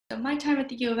So my time at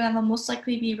the U of M will most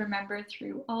likely be remembered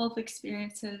through all of the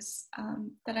experiences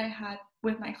that I had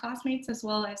with my classmates, as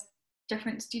well as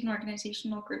different student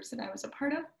organizational groups that I was a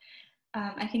part of.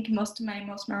 I think most of my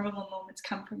most memorable moments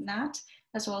come from that,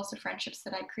 as well as the friendships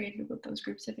that I created with those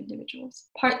groups of individuals.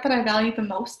 Part that I value the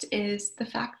most is the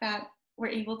fact that we're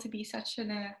able to be such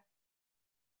in a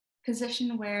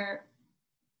position where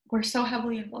we're so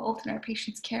heavily involved in our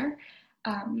patients' care.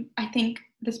 I think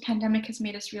this pandemic has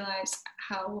made us realize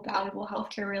how valuable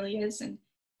healthcare really is and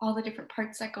all the different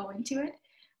parts that go into it.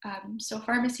 So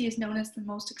pharmacy is known as the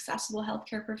most accessible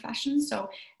healthcare profession.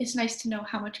 So it's nice to know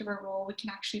how much of a role we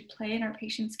can actually play in our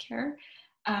patients' care.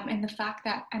 And the fact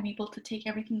that I'm able to take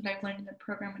everything that I've learned in the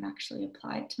program and actually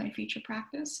apply it to my future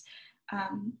practice,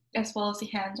 as well as the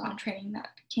hands-on training that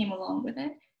came along with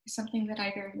it, is something that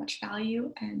I very much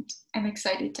value, and I'm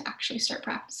excited to actually start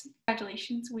practicing.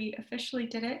 Congratulations, we officially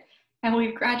did it, and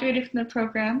we've graduated from the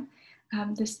program.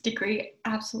 This degree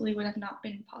absolutely would have not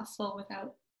been possible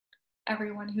without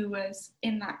everyone who was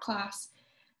in that class,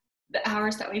 the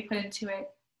hours that we put into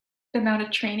it, the amount of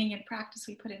training and practice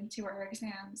we put into our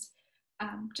exams.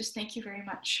 Just thank you very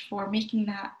much for making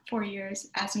that 4 years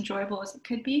as enjoyable as it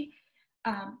could be.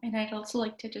 And I'd also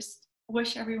like to just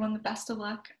wish everyone the best of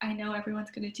luck. I know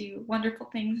everyone's going to do wonderful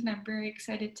things, and I'm very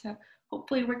excited to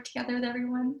hopefully work together with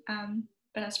everyone,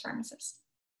 but as pharmacists.